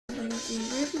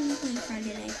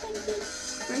Jeny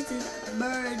versus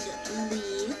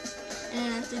Berdly.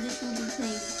 And after this, we'll be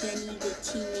playing Jeny the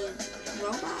Teenage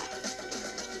Robot.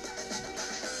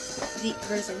 The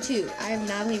version 2. I have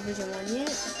not played version 1 yet,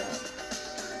 so.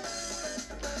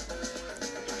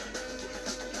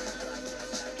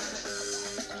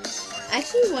 I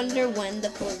actually wonder when the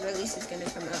full release is gonna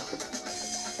come out.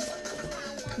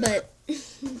 But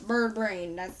Bird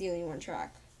Brain, that's the only one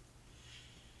track.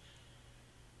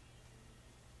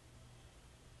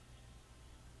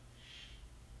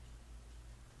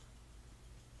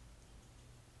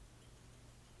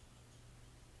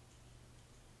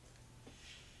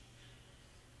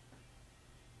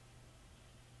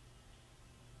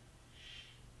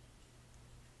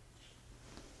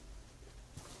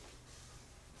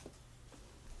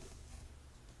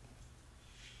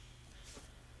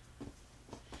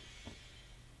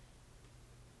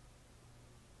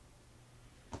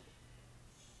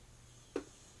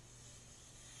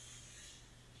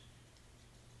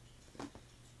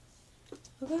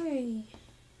 Okay.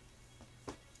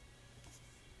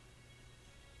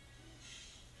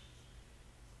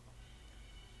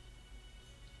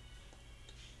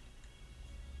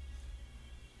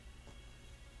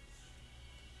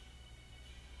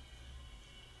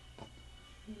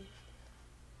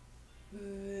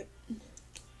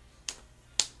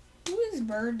 Who is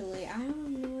Berdly? I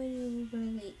don't know who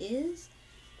Berdly is.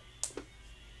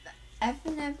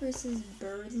 FNF versus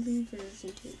Berdly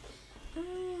version 2.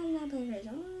 I'm not playing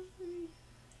version 1.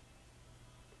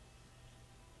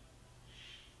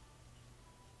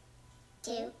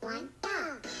 Two, one,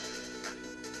 go.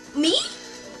 Me?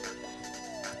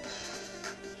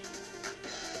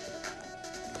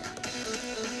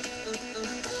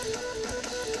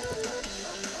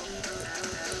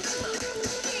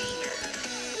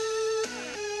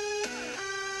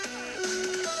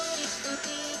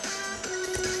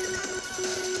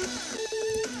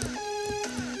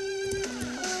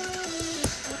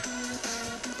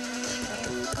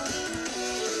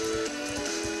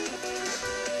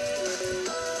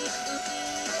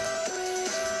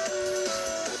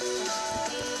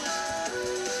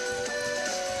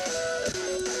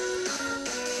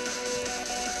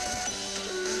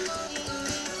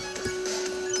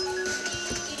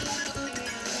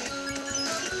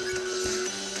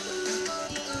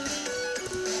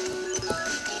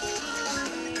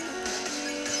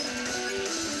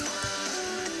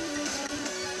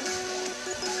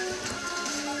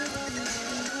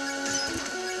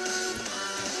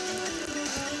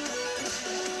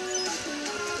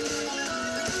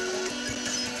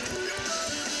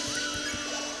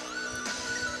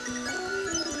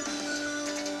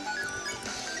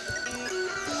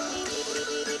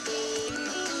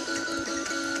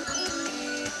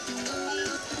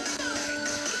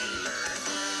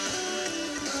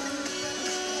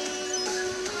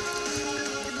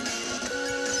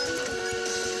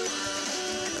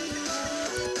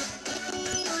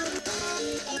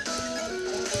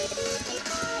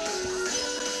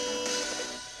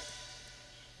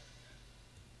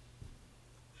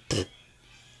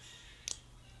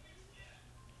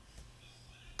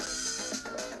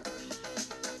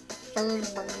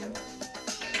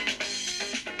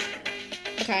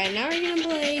 Okay, now we're gonna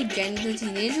play Jeny the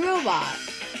Teenage Robot.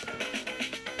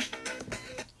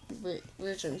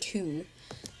 Version 2.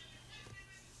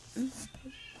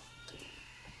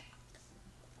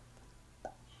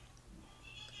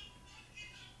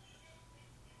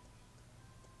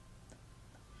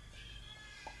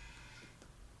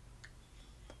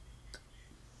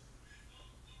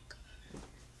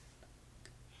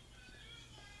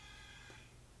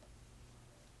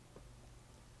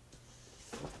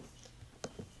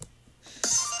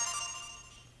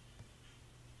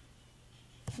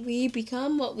 We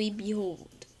become what we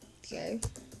behold. Okay.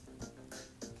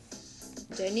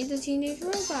 Jeny the Teenage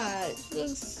Robot.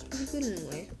 Looks pretty good in a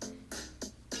way.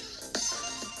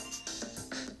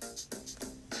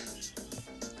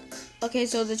 Okay,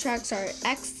 so the tracks are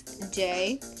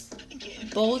XJ,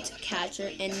 Bolt Catcher,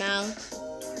 and Malfunction.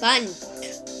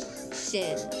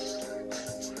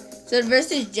 So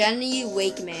versus Jeny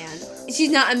Wakeman.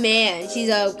 She's not a man. She's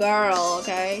a girl.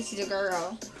 Okay, she's a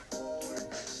girl.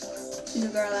 She's a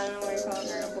girl. I don't know what you call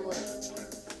her. A boy.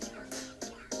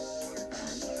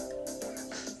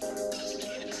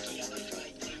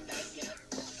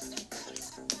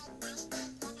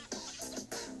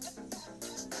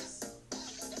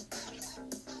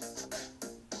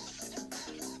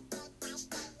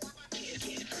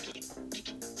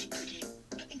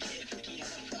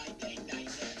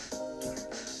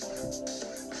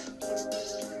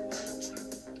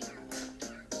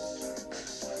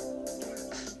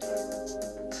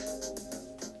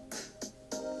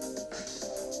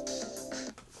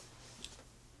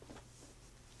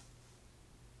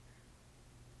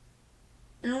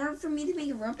 In order for me to make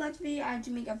a Roblox video, I have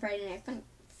to make a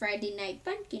Friday Night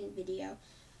Funkin' video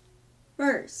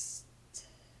first.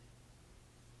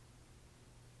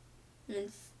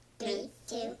 And 3,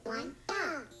 2, 1,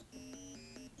 go.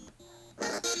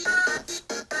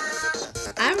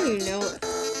 I don't even know.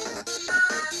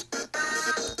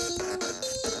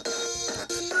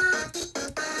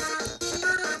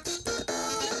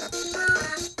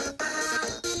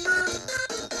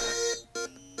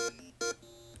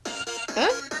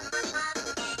 Huh?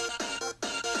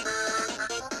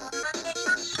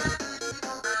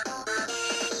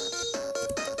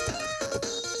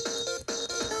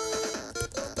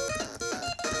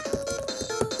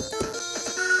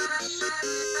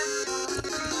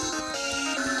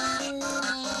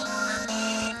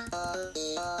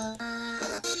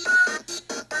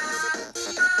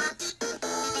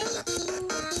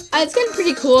 It's getting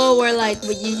pretty cool where like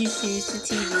when you just use the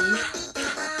TV.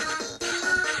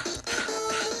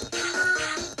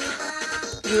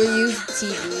 You'll use the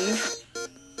TV.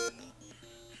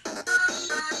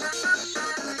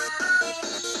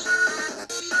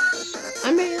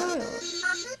 I'm very loyal.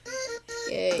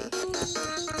 Yay.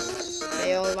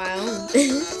 Very all my own.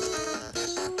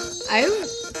 I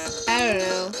don't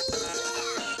know.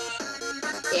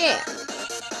 Yeah.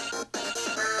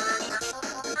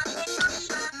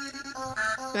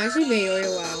 I'm actually very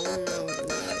well. I don't know what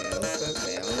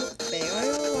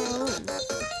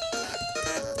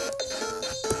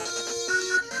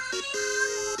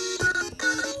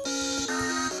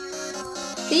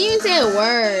Didn't even say a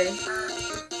word.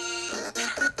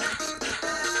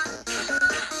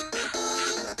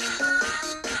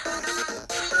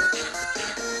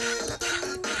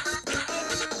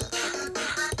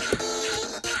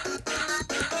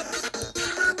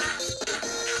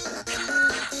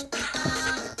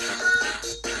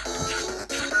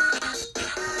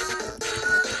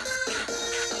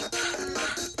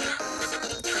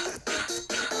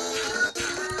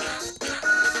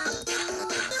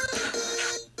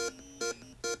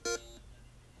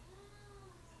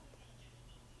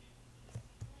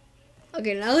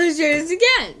 Okay, now let's try this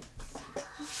again.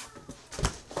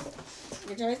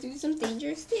 We're trying to do some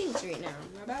dangerous things right now.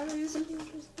 We're about to do some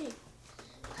dangerous things.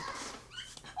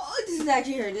 Oh, this is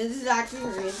actually hurt. This is actually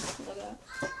hurting.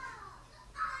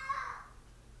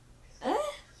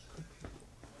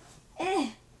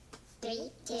 Okay.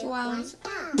 3, 2, Wow. 1,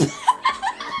 go.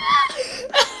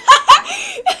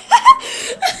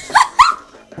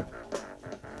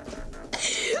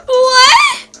 What?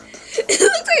 It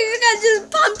looks like she got just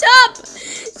pumped up.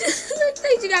 It looks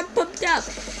like she got pumped up.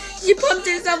 She pumped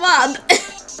herself up.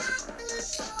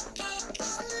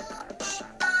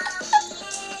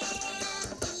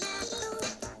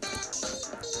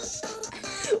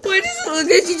 Why does it look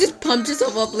like she just pumped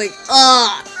herself up like,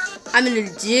 I'm in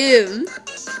the gym.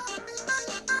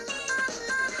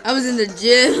 I was in the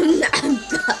gym. I'm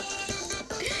buff.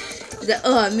 He's like,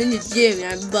 I'm in the gym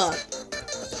and I'm buff.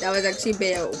 That was actually a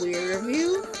bit weird of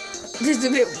you. Just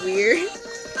a bit weird.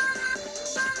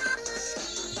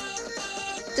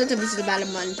 Don't tell me she's about a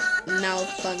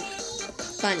malfunction.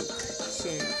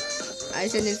 I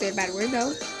shouldn't say a bad word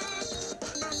though.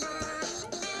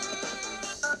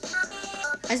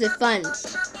 I said fun.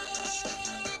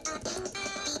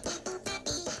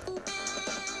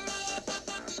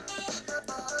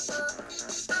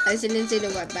 I shouldn't say the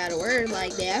bad word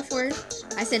like the F word.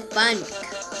 I said fun.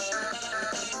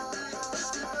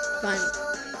 Fun.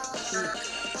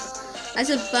 I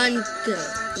said fun,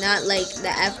 not like the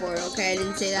F word, okay? I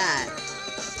didn't say that.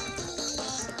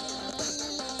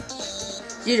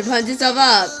 You need to punch yourself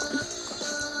up.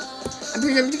 I'm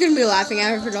pretty sure I'm just gonna be laughing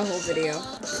at her for the whole video.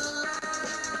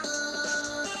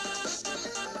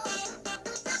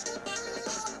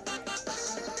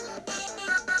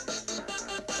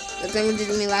 Looks like I'm just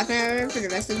gonna be laughing at her for the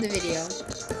rest of the video.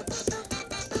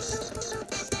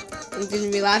 I'm just gonna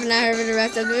be laughing at her for the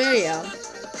rest of the video.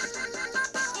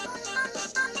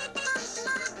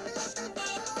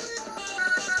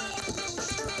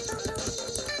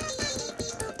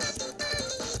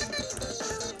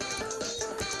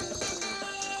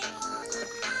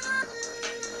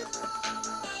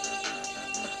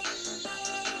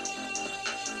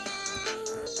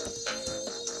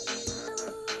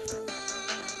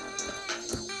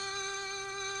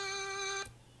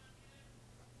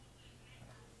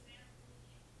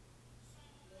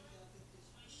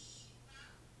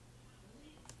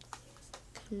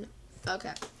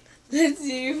 Okay. Let's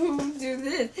see who will do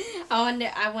this.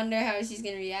 I wonder how she's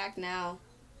gonna react now.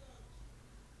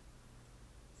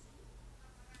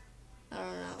 I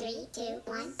don't know. 3, 2,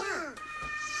 1, go.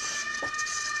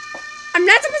 I'm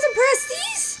not supposed to press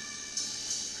these?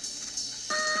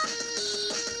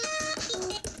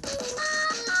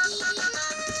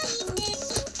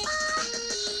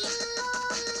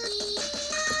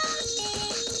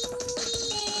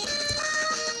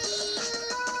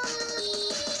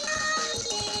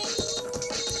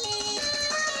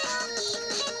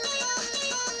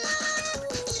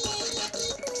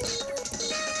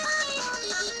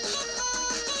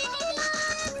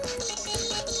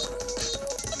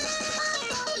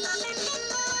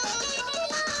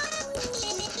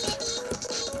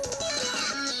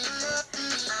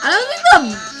 I don't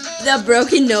think the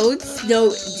broken notes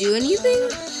don't do anything.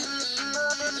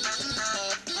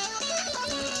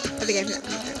 I think I forgot.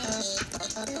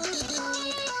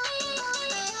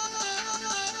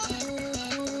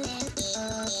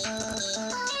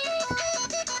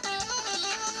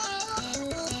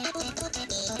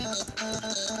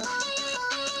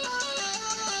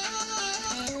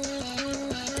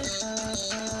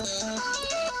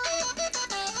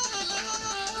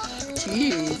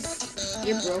 Jeez,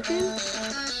 you're broken?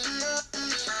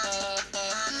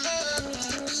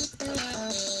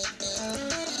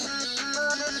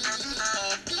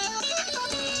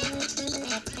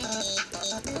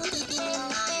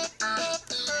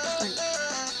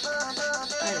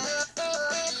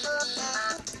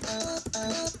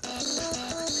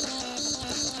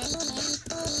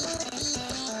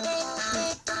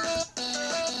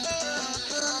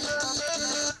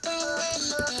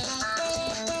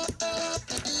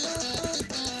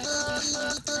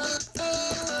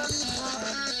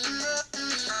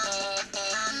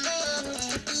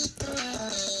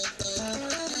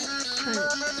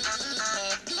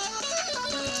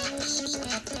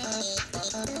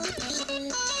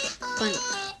 Fun.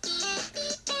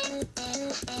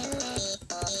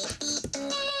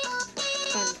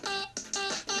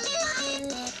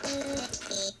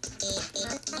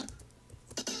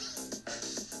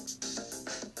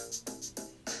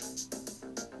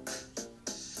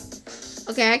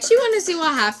 Okay, I actually want to see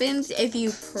what happens if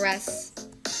you press.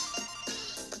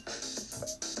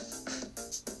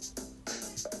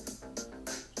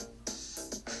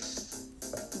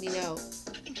 You know,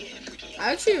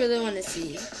 I actually really want to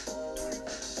see.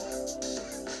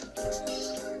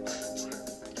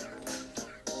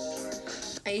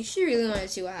 I actually really want to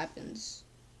see what happens.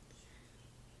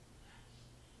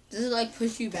 Does it like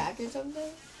push you back or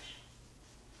something?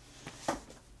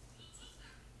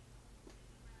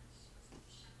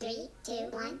 Three, two,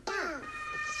 one, go.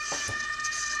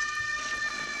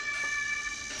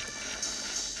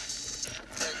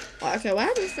 Oh, okay, what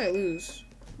happens if I lose?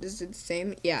 Is it the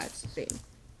same? Yeah, it's the same.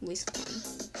 Waste of time.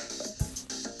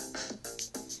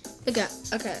 Okay,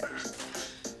 okay.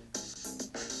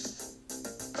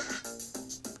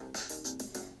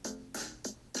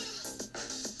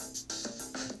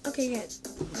 Okay, guys.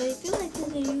 But if you like this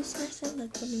video, smash that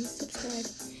like button, subscribe.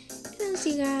 And I'll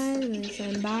see you guys next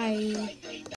time. Bye.